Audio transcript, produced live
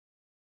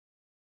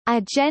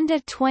Agenda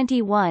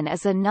 21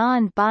 is a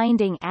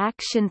non-binding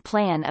action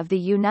plan of the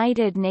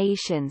United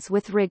Nations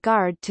with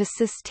regard to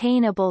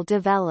sustainable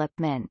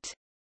development.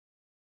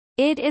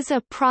 It is a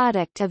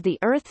product of the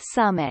Earth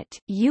Summit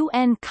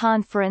UN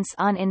Conference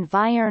on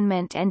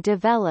Environment and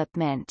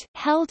Development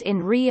held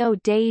in Rio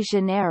de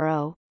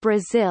Janeiro,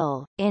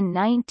 Brazil, in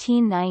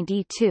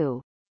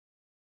 1992.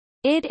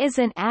 It is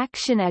an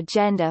action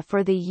agenda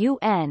for the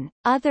UN,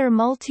 other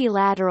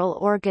multilateral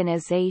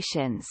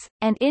organizations,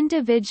 and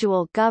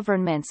individual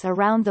governments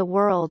around the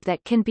world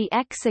that can be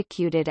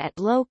executed at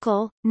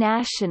local,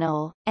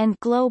 national, and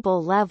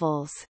global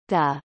levels.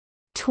 The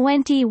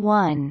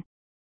 21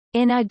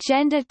 in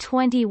Agenda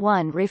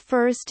 21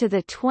 refers to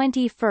the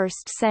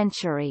 21st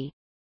century.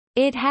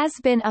 It has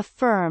been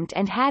affirmed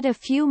and had a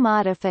few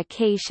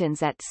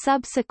modifications at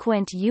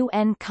subsequent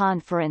UN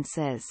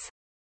conferences.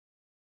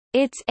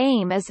 Its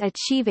aim is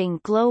achieving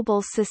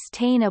global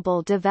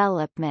sustainable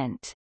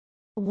development.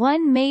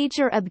 One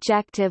major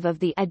objective of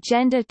the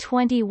Agenda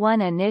 21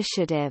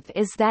 initiative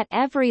is that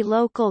every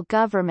local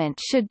government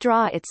should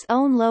draw its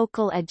own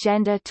local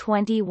Agenda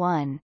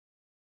 21.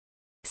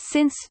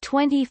 Since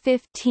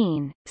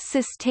 2015,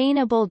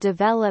 Sustainable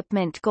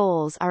Development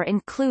Goals are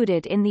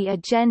included in the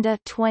Agenda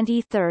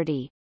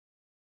 2030.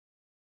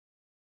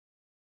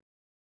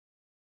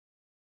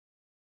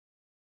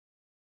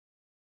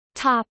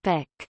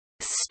 Topic: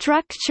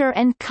 Structure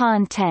and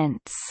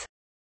contents.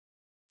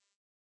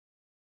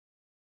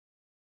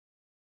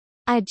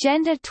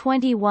 Agenda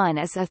 21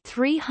 is a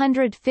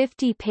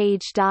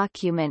 350-page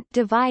document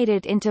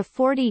divided into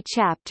 40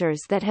 chapters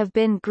that have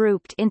been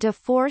grouped into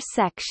 4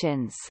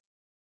 sections.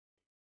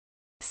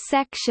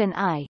 Section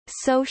I,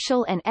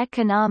 Social and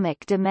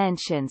Economic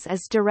Dimensions,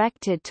 is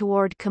directed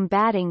toward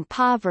combating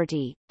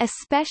poverty,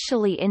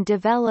 especially in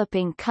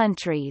developing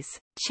countries,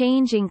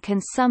 changing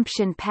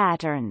consumption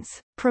patterns,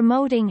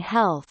 promoting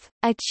health,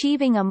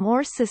 achieving a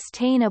more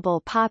sustainable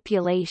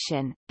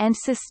population, and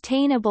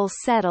sustainable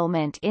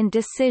settlement in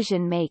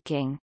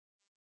decision-making.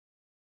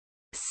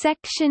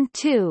 Section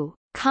 2,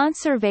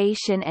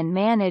 Conservation and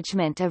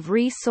Management of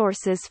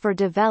Resources for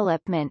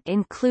Development,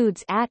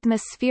 includes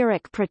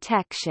atmospheric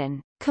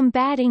protection,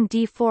 combating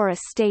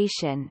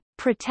deforestation,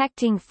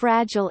 protecting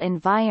fragile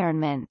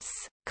environments,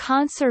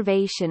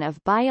 conservation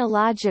of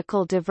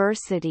biological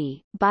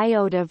diversity,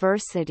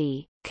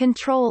 biodiversity,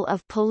 control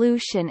of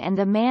pollution and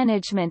the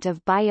management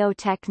of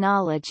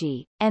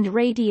biotechnology, and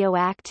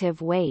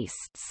radioactive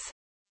wastes.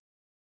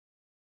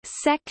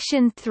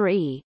 Section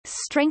 3,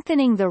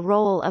 Strengthening the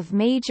Role of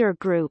Major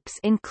Groups,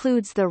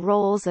 includes the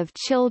roles of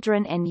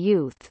children and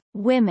youth,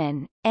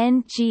 women,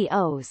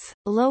 NGOs,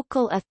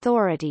 local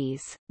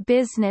authorities,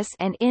 business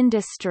and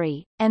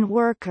industry, and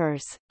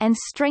workers, and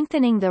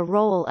strengthening the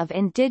role of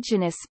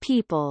indigenous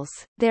peoples,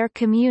 their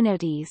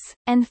communities,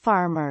 and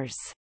farmers.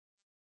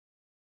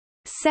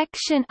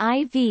 Section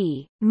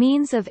IV,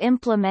 Means of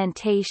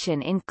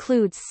Implementation,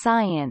 includes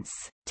science,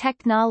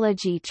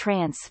 technology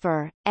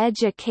transfer,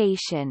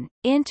 education,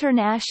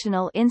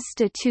 international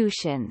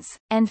institutions,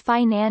 and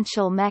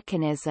financial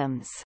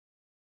mechanisms.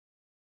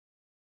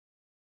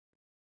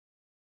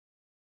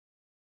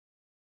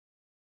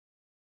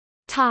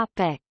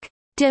 Topic: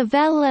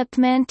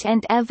 Development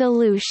and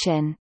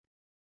evolution.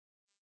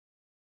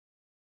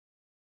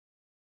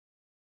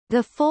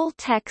 The full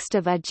text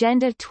of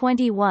Agenda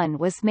 21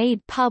 was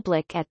made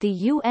public at the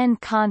UN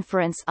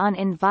Conference on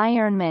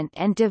Environment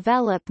and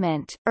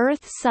Development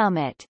Earth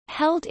Summit,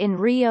 held in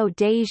Rio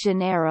de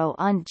Janeiro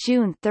on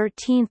June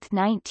 13,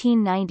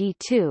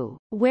 1992,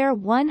 where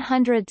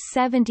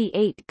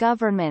 178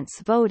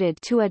 governments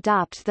voted to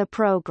adopt the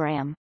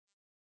program.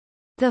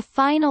 The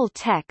final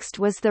text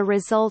was the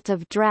result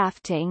of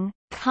drafting,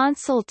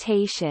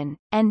 consultation,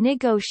 and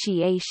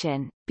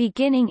negotiation,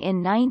 beginning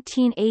in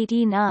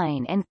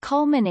 1989 and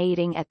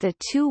culminating at the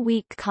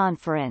 2-week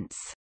conference.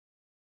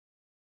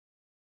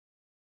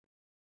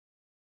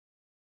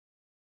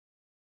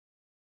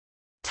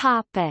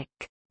 Topic: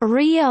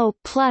 Rio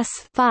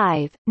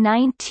 +5,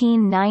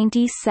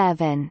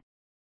 1997.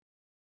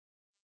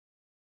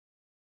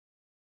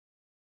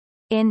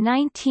 In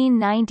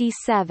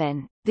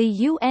 1997, the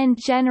UN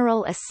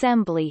General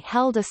Assembly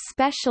held a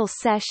special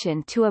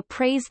session to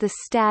appraise the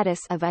status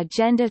of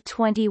Agenda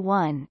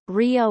 21,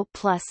 Rio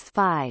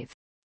 +5.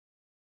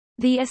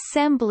 The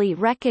Assembly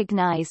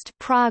recognized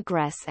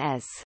progress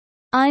as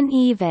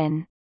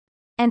uneven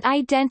and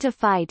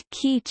identified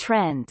key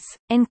trends,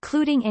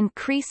 including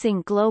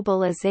increasing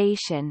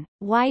globalization,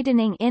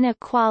 widening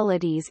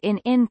inequalities in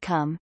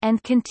income,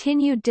 and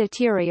continued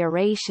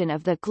deterioration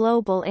of the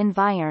global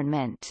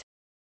environment.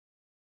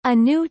 A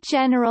new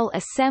General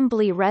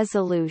Assembly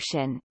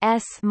resolution,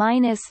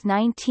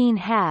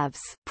 S-19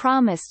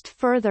 promised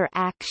further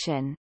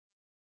action.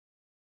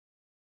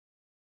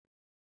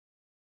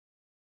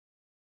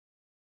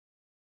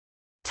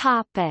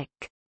 Topic: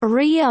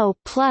 Rio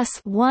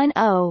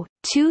 +10,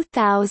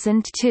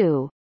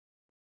 2002.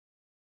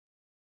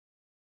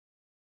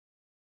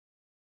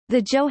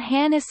 The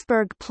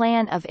Johannesburg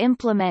Plan of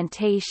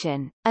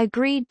Implementation,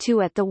 agreed to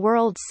at the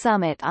World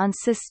Summit on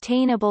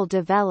Sustainable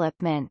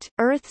Development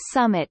Earth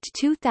Summit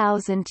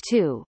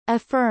 2002,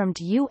 affirmed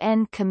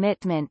UN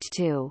commitment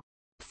to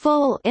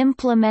full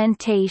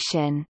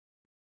implementation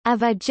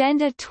of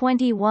Agenda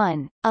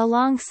 21,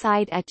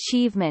 alongside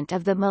achievement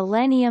of the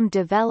Millennium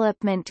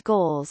Development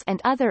Goals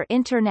and other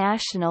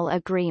international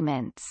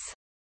agreements.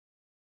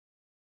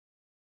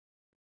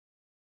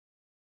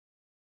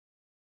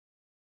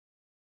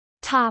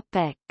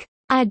 Topic: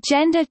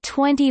 Agenda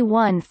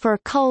 21 for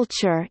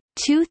Culture,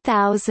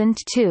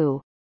 2002.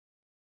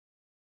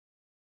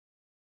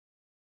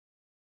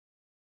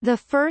 The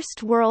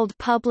first World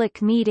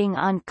Public Meeting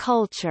on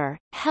Culture,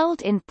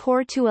 held in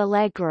Porto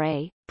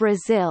Alegre,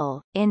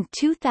 Brazil, in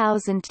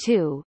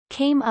 2002,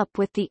 came up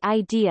with the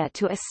idea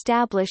to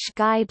establish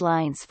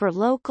guidelines for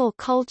local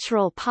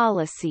cultural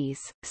policies,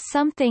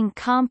 something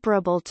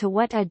comparable to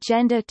what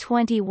Agenda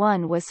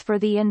 21 was for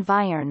the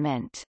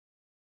environment.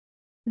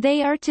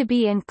 They are to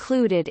be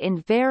included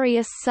in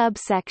various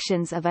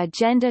subsections of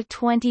Agenda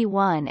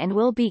 21 and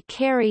will be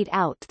carried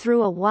out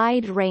through a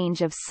wide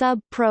range of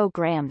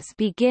sub-programs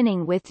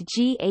beginning with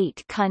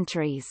G8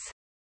 countries.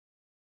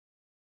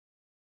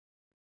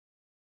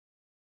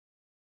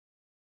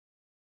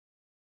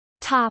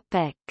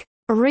 Topic: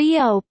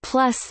 Rio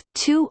Plus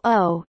 20,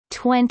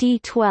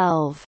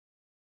 2012.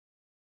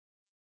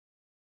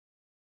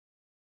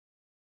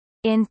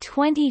 In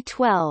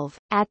 2012,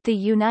 at the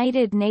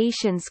United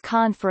Nations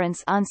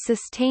Conference on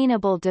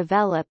Sustainable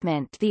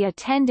Development, the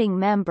attending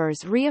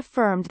members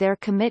reaffirmed their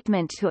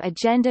commitment to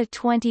Agenda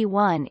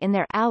 21 in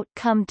their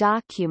outcome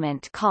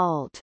document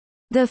called,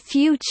 "The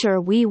Future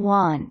We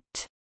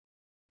Want."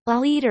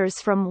 Leaders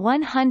from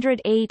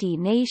 180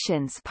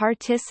 nations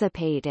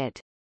participated.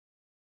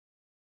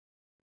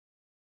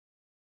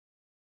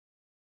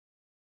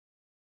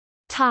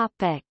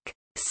 Topic: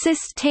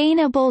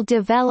 Sustainable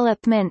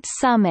Development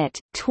Summit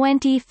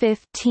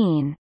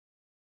 2015.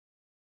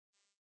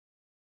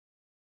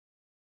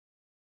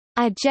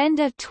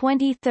 Agenda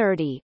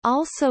 2030,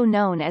 also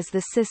known as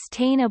the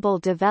Sustainable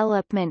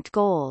Development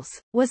Goals,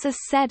 was a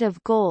set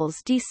of goals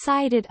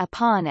decided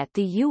upon at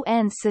the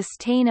UN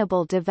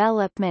Sustainable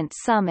Development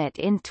Summit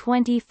in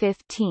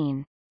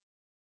 2015.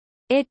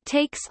 It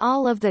takes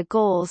all of the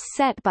goals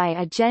set by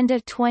Agenda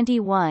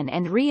 21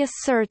 and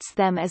reasserts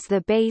them as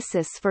the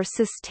basis for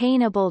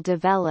sustainable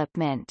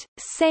development,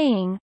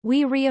 saying,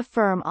 "We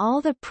reaffirm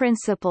all the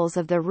principles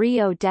of the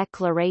Rio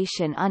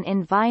Declaration on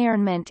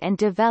Environment and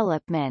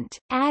Development,"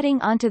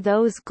 adding onto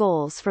those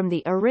goals from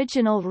the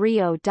original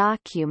Rio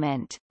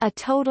document. A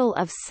total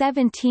of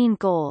 17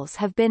 goals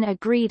have been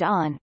agreed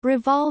on,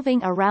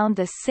 revolving around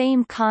the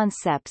same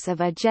concepts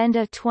of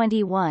Agenda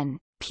 21: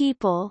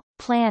 people,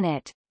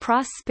 planet,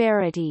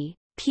 prosperity,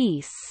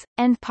 peace,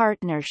 and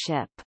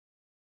partnership.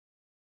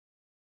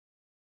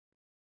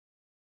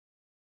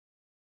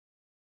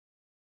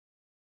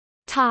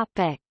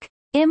 Topic: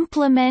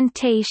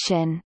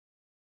 Implementation.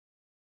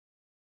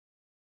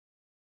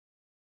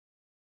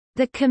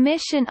 The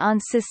Commission on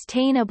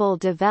Sustainable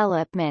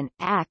Development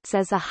acts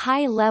as a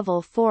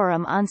high-level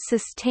forum on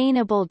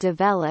sustainable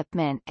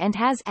development and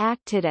has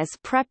acted as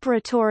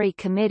preparatory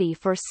committee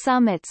for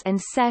summits and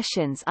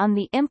sessions on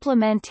the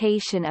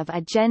implementation of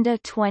Agenda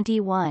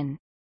 21.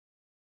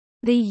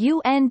 The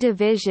UN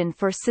Division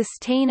for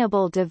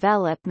Sustainable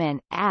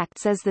Development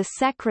acts as the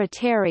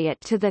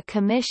secretariat to the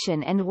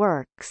Commission and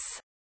works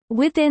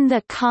within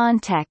the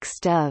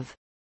context of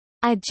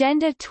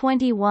Agenda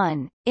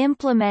 21.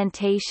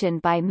 Implementation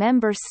by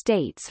member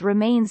states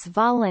remains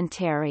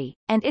voluntary,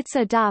 and its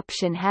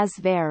adoption has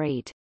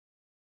varied.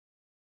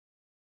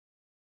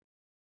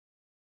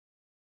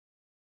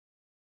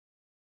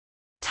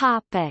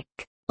 Topic: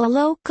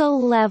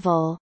 Local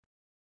level.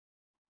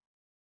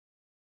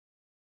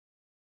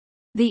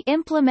 The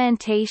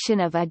implementation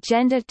of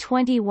Agenda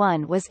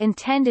 21 was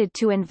intended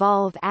to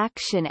involve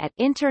action at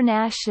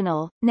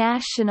international,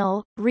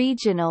 national,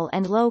 regional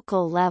and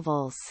local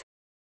levels.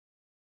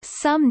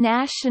 Some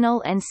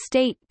national and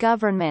state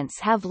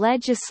governments have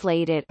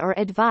legislated or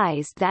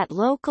advised that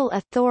local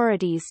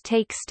authorities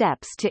take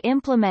steps to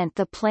implement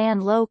the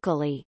plan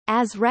locally,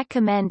 as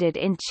recommended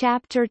in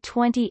Chapter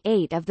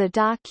 28 of the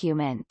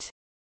document.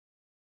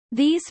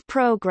 These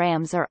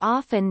programs are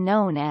often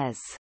known as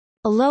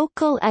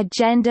Local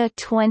Agenda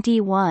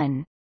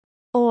 21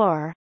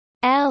 or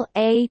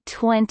LA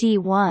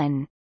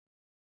 21.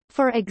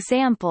 For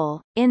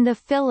example, in the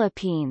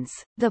Philippines,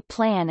 the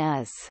plan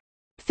is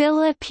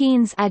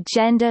Philippines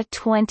Agenda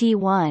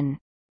 21,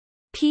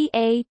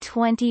 PA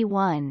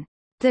 21.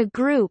 The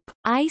group,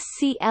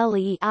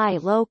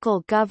 ICLEI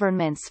Local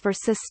Governments for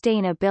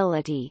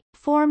Sustainability,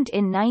 formed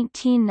in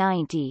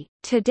 1990,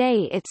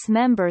 today its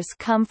members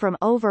come from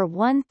over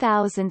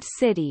 1,000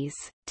 cities,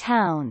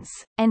 towns,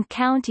 and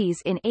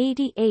counties in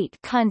 88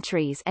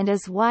 countries and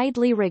is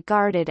widely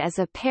regarded as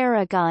a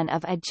paragon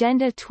of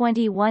Agenda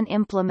 21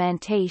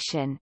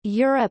 implementation.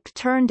 Europe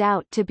turned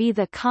out to be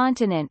the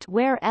continent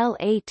where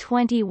LA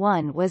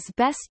 21 was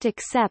best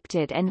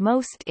accepted and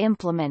most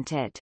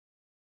implemented.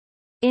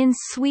 In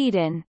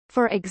Sweden,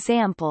 for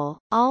example,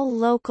 all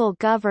local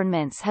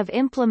governments have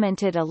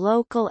implemented a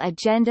local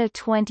Agenda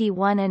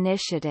 21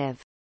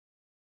 initiative.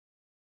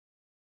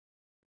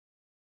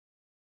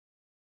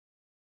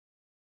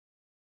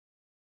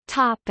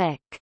 Topic: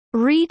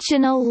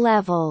 Regional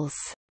levels.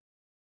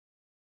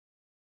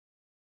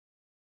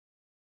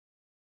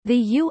 The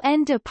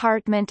UN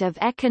Department of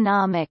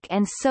Economic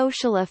and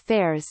Social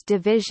Affairs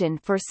Division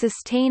for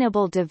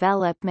Sustainable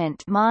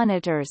Development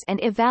monitors and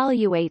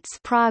evaluates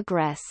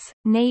progress,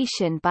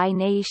 nation by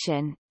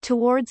nation,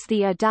 towards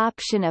the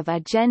adoption of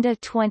Agenda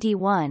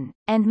 21,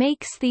 and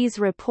makes these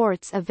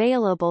reports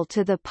available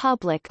to the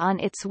public on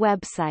its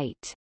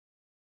website.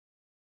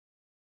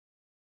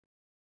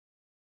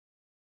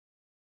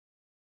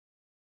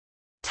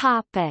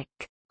 Topic: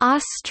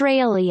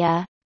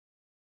 Australia.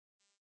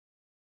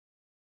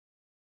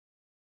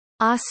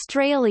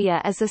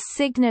 Australia is a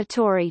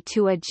signatory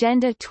to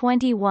Agenda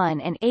 21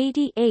 and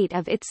 88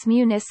 of its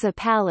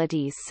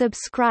municipalities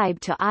subscribe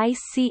to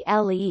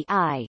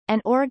ICLEI,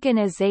 an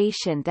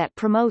organisation that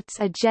promotes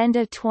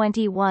Agenda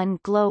 21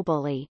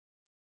 globally.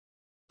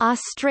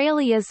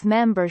 Australia's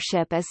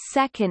membership is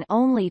second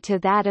only to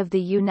that of the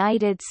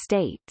United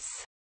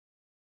States.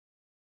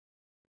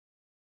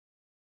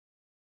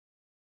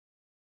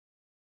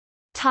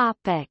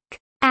 Topic: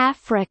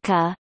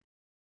 Africa.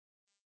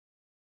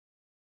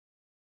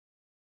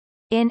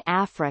 In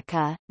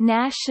Africa,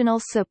 national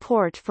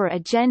support for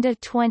Agenda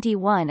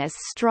 21 is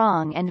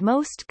strong and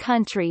most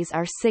countries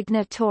are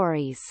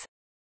signatories.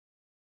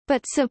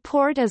 But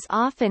support is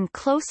often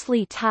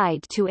closely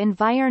tied to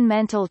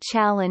environmental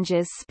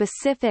challenges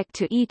specific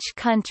to each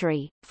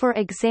country. For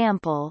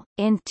example,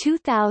 in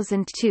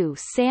 2002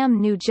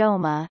 Sam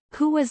Nujoma,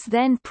 who was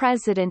then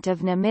president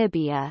of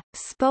Namibia,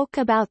 spoke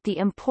about the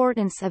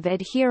importance of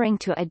adhering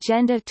to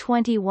Agenda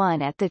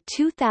 21 at the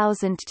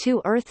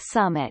 2002 Earth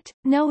Summit,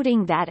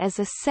 noting that as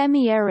a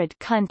semi-arid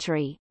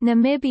country,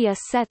 Namibia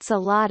sets a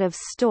lot of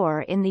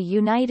store in the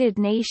United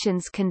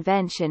Nations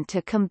Convention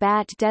to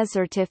Combat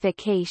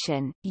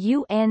Desertification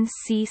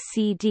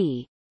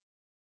 (UNCCD).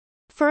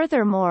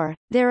 Furthermore,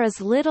 there is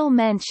little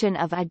mention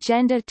of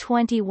Agenda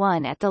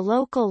 21 at the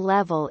local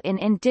level in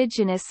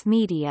indigenous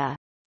media.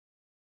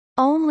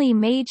 Only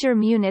major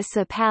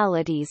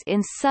municipalities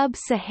in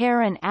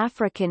sub-Saharan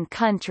African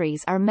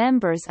countries are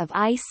members of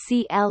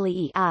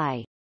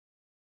ICLEI.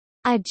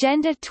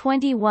 Agenda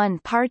 21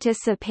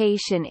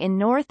 participation in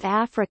North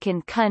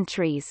African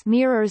countries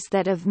mirrors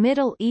that of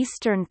Middle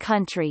Eastern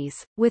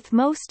countries, with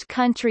most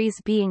countries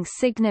being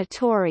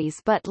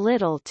signatories but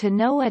little to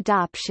no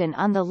adoption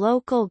on the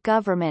local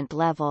government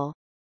level.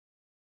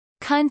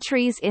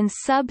 Countries in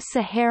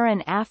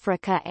sub-Saharan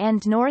Africa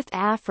and North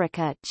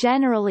Africa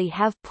generally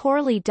have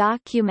poorly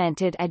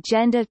documented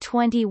Agenda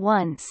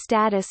 21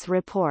 status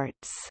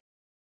reports.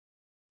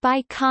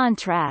 By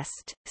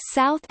contrast,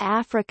 South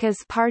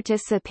Africa's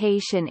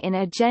participation in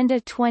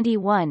Agenda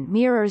 21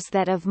 mirrors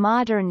that of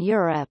modern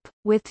Europe,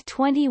 with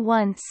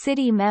 21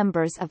 city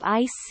members of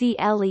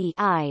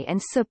ICLEI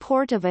and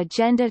support of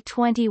Agenda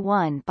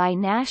 21 by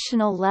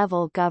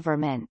national-level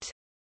government.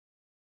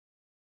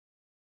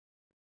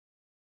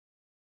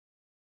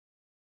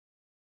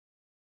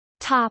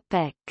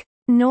 Topic: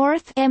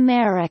 North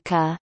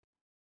America.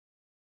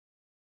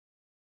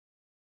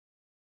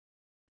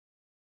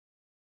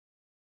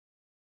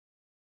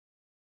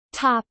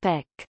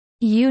 Topic: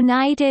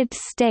 United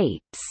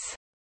States.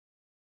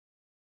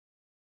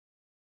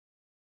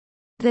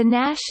 The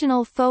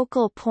national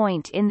focal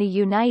point in the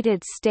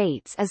United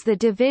States is the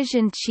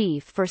Division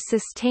Chief for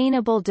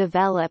Sustainable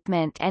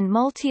Development and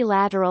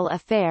Multilateral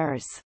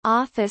Affairs,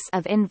 Office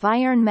of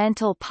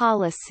Environmental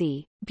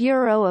Policy,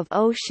 Bureau of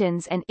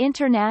Oceans and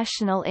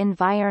International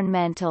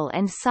Environmental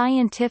and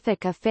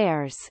Scientific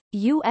Affairs,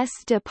 U.S.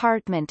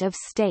 Department of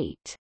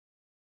State.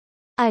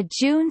 A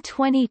June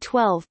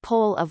 2012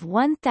 poll of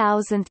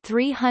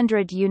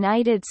 1,300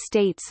 United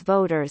States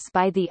voters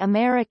by the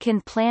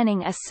American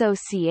Planning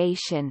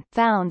Association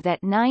found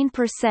that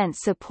 9%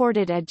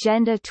 supported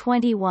Agenda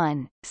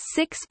 21,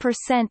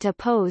 6%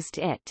 opposed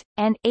it,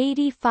 and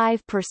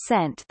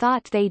 85%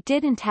 thought they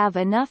didn't have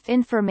enough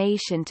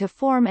information to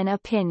form an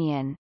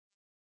opinion.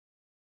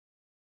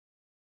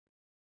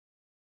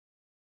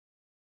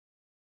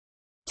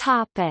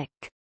 Topic: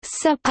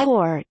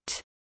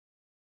 Support.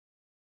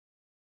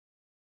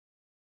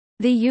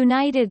 The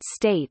United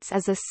States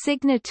is a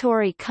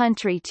signatory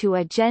country to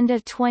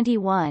Agenda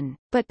 21,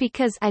 but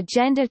because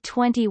Agenda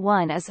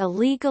 21 is a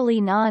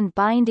legally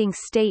non-binding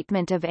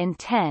statement of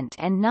intent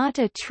and not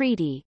a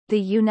treaty, the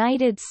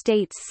United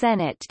States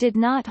Senate did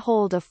not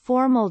hold a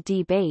formal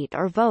debate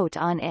or vote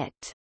on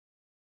it.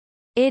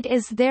 It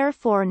is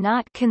therefore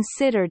not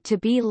considered to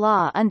be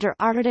law under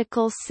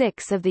Article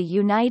 6 of the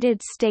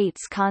United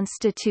States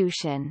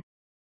Constitution.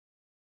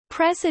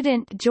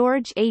 President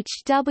George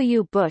H.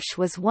 W. Bush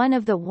was one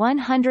of the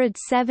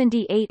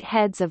 178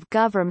 heads of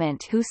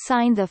government who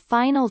signed the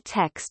final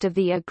text of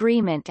the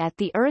agreement at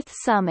the Earth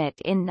Summit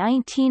in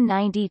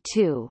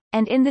 1992,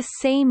 and in the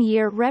same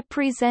year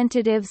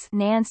Representatives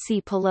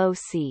Nancy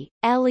Pelosi,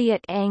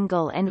 Eliot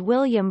Engel and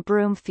William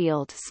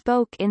Broomfield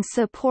spoke in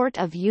support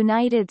of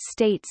United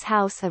States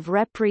House of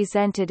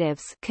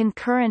Representatives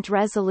Concurrent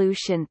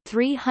Resolution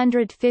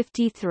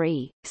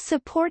 353,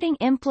 supporting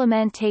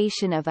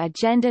implementation of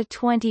Agenda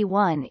 21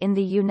 in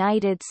the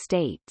United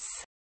States.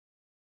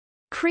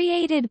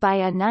 Created by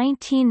a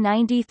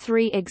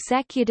 1993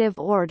 executive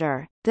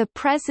order, the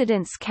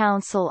President's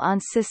Council on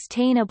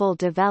Sustainable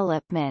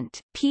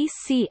Development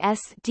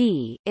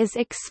 (PCSD) is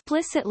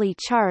explicitly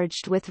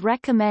charged with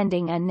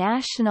recommending a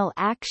national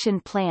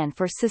action plan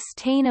for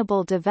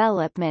sustainable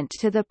development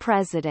to the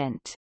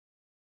President.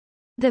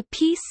 The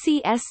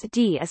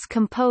PCSD is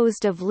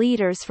composed of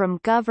leaders from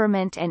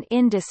government and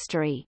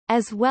industry,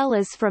 as well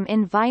as from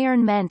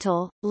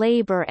environmental,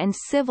 labor and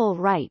civil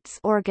rights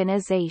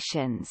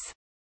organizations.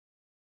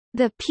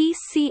 The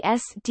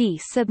PCSD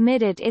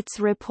submitted its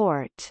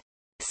report,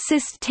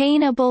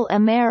 "Sustainable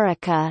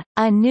America: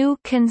 A New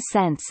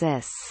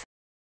Consensus,"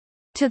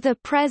 to the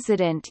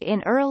President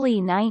in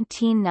early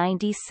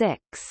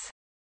 1996.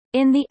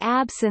 In the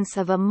absence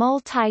of a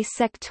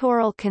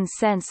multi-sectoral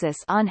consensus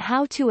on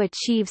how to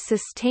achieve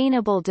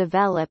sustainable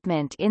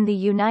development in the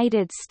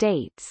United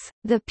States,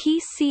 the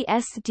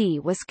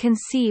PCSD was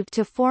conceived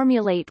to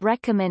formulate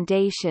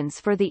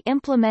recommendations for the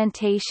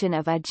implementation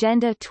of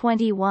Agenda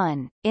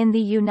 21. In the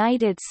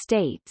United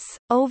States,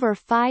 over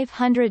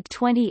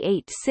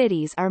 528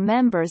 cities are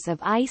members of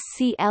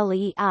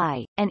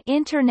ICLEI, an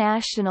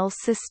international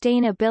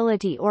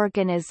sustainability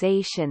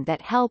organization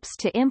that helps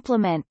to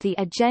implement the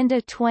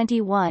Agenda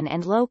 21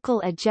 and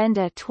local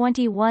Agenda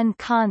 21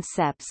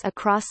 concepts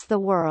across the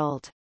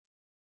world.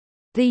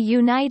 The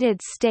United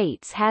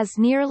States has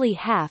nearly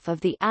half of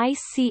the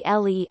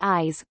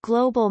ICLEI's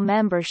global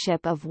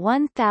membership of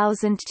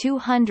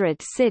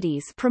 1,200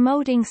 cities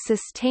promoting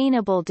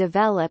sustainable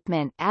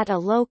development at a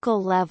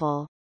local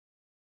level.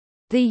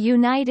 The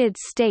United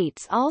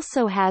States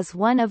also has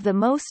one of the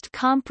most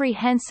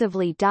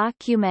comprehensively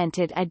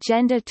documented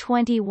Agenda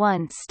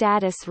 21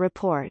 status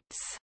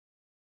reports.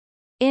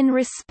 In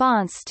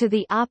response to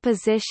the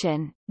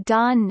opposition,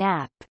 Don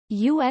Knapp,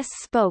 U.S.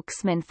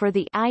 spokesman for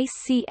the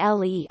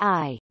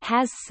ICLEI,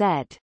 has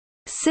said,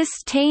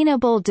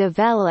 "Sustainable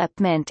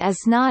development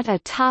is not a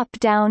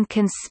top-down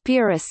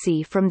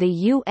conspiracy from the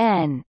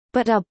UN,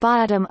 but a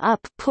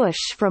bottom-up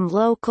push from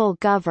local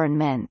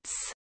governments."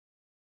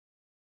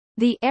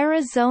 The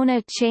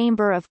Arizona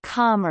Chamber of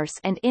Commerce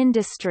and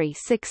Industry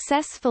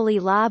successfully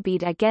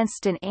lobbied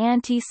against an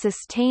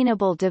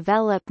anti-sustainable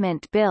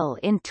development bill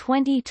in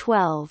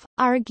 2012,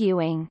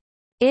 arguing,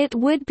 "It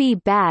would be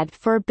bad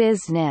for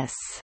business,"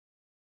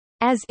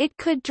 as it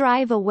could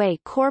drive away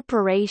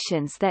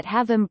corporations that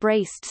have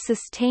embraced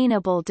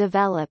sustainable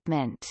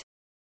development.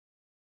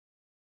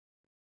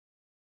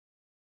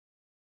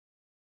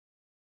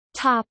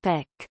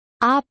 Topic: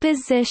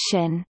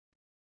 Opposition.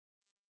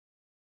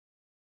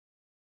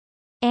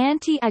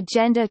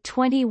 Anti-Agenda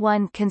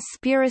 21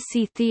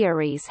 conspiracy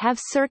theories have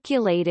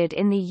circulated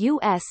in the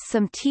U.S.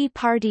 Some Tea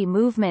Party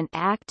movement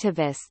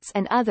activists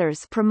and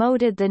others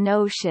promoted the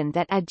notion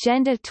that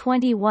Agenda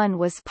 21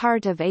 was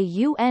part of a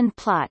UN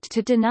plot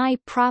to deny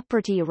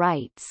property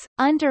rights,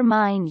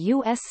 undermine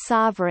U.S.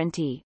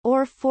 sovereignty,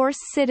 or force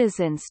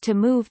citizens to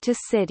move to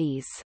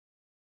cities.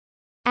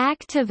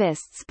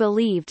 Activists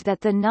believed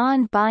that the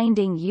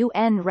non-binding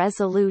UN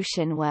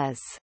resolution was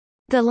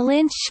the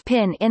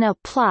linchpin in a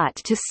plot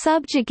to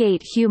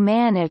subjugate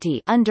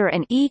humanity under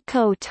an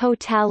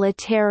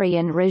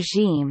eco-totalitarian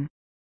regime.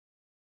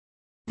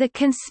 The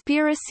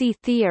conspiracy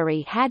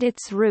theory had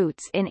its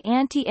roots in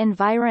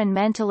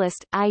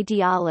anti-environmentalist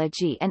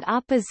ideology and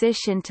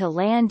opposition to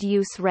land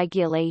use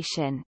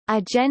regulation.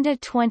 Agenda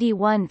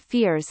 21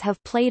 fears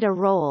have played a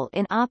role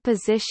in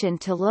opposition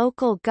to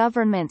local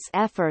governments'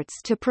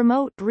 efforts to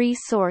promote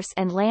resource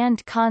and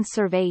land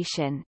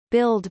conservation,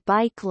 build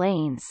bike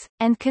lanes,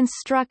 and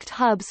construct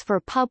hubs for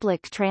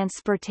public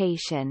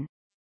transportation.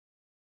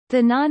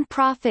 The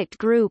nonprofit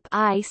group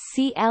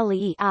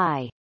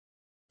ICLEI,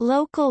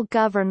 Local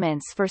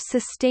Governments for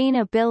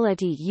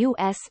Sustainability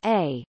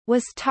USA,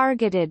 was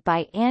targeted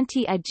by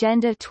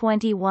anti-Agenda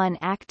 21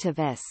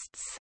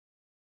 activists.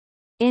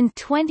 In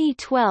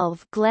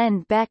 2012,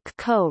 Glenn Beck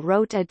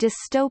co-wrote a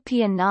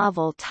dystopian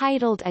novel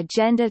titled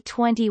Agenda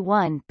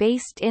 21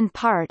 based in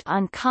part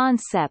on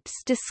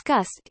concepts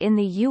discussed in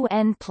the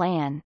UN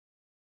plan.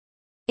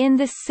 In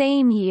the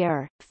same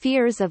year,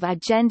 fears of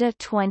Agenda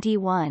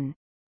 21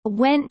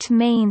 went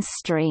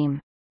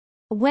mainstream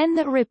when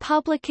the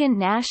Republican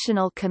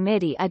National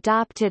Committee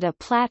adopted a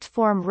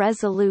platform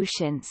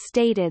resolution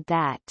stated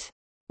that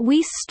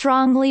 "We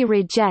strongly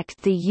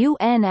reject the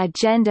UN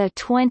Agenda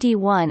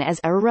 21 as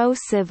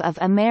erosive of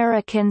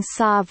American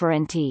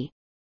sovereignty."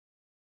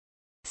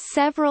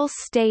 Several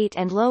state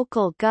and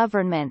local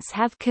governments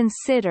have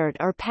considered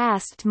or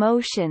passed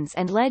motions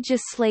and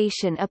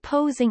legislation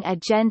opposing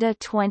Agenda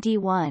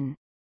 21.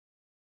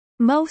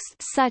 Most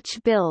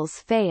such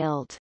bills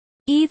failed,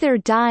 either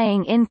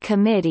dying in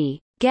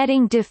committee,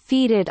 getting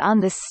defeated on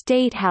the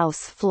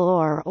Statehouse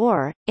floor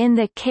or, in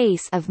the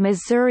case of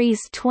Missouri's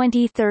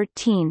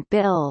 2013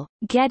 bill,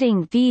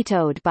 getting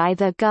vetoed by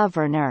the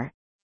governor.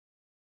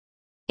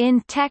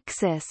 In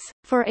Texas,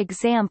 for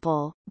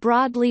example,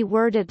 broadly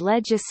worded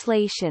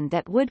legislation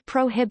that would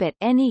prohibit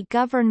any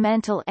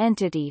governmental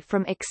entity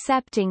from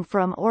accepting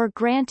from or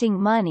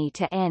granting money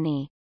to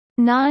any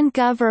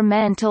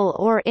non-governmental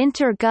or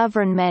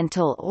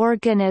intergovernmental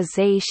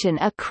organization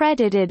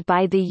accredited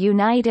by the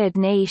United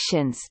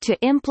Nations to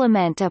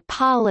implement a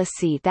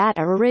policy that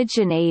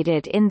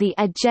originated in the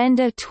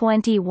Agenda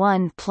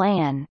 21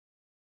 plan,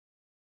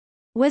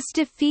 was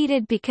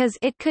defeated because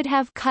it could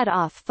have cut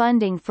off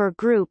funding for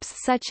groups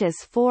such as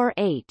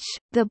 4-H,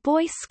 the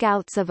Boy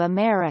Scouts of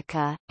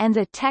America, and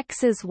the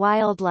Texas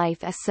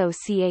Wildlife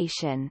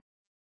Association.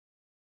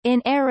 In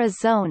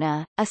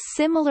Arizona, a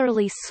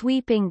similarly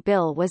sweeping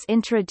bill was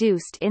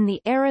introduced in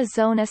the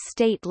Arizona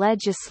state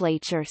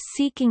legislature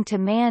seeking to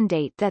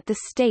mandate that the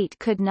state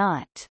could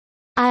not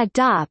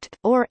adopt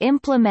or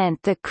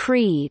implement the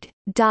creed,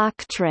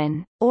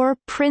 doctrine, or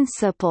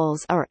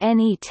principles or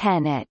any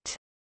tenet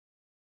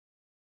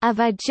of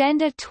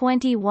Agenda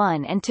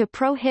 21 and to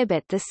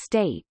prohibit the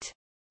state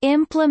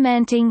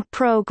implementing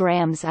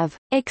programs of,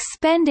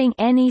 expending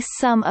any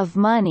sum of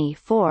money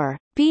for,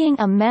 being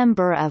a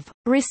member of,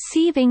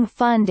 receiving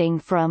funding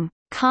from,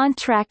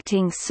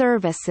 contracting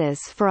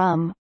services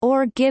from,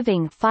 or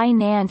giving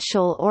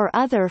financial or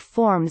other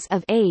forms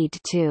of aid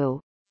to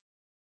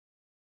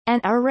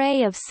an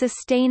array of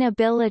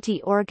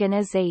sustainability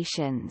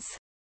organizations.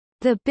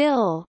 The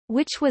bill,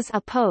 which was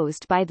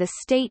opposed by the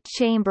State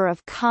Chamber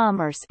of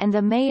Commerce and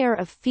the Mayor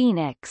of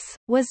Phoenix,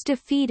 was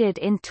defeated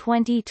in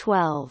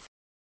 2012.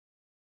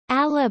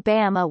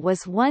 Alabama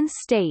was one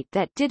state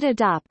that did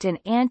adopt an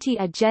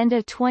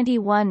anti-Agenda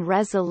 21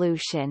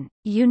 resolution,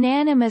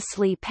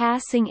 unanimously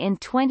passing in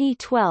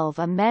 2012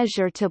 a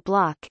measure to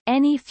block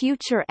any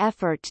future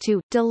effort to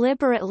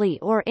deliberately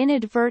or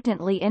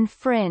inadvertently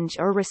infringe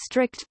or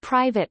restrict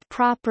private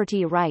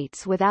property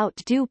rights without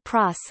due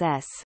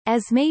process,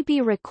 as may be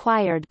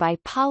required by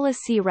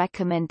policy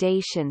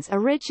recommendations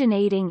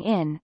originating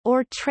in,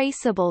 or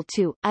traceable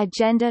to,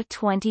 Agenda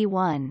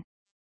 21.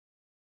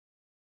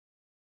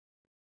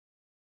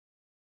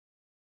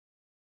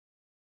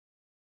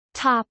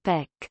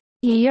 Topic: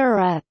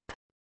 Europe.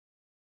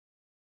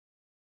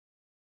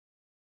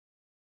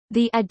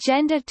 The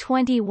Agenda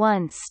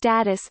 21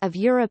 status of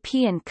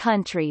European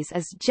countries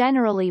is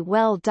generally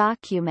well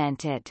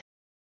documented.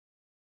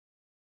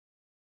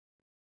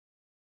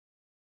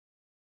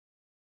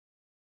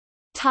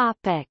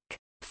 Topic: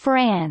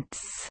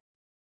 France.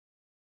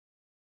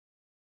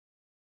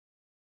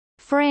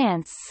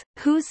 France,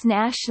 whose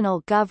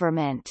national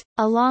government,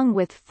 along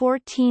with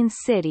 14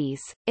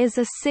 cities, is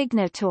a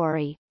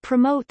signatory,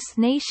 promotes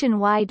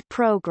nationwide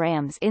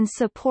programs in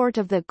support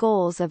of the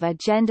goals of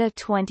Agenda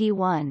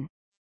 21.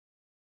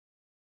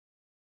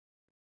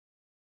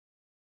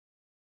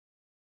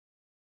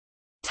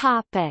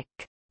 Topic: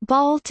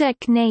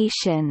 Baltic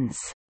nations.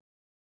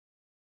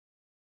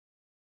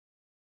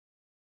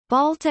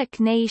 Baltic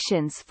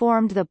nations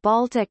formed the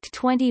Baltic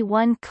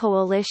 21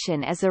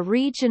 coalition as a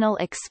regional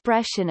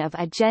expression of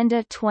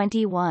Agenda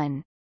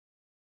 21.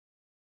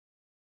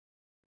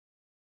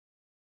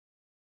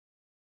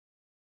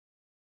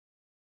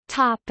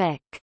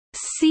 Topic: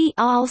 See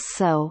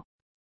also: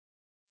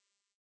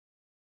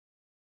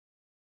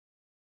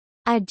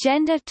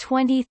 Agenda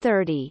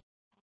 2030,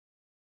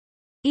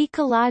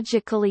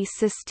 Ecologically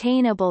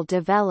sustainable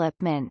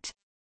development,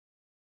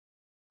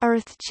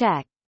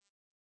 EarthCheck,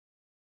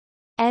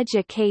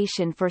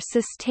 Education for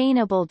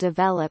sustainable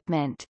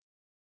development,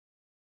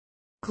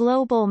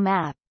 Global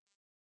map,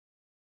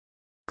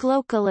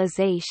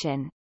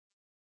 Glocalization,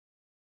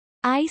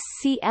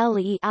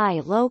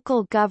 ICLEI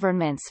Local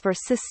Governments for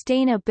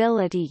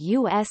Sustainability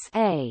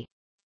USA,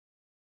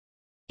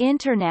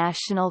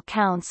 International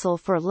Council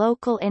for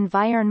Local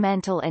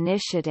Environmental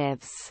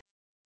Initiatives,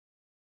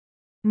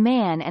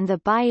 Man and the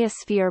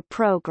Biosphere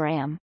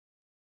Program,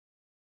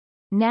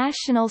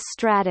 National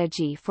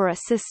Strategy for a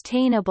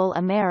Sustainable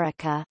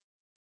America,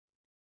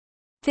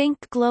 Think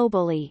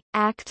globally,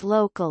 act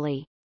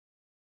locally.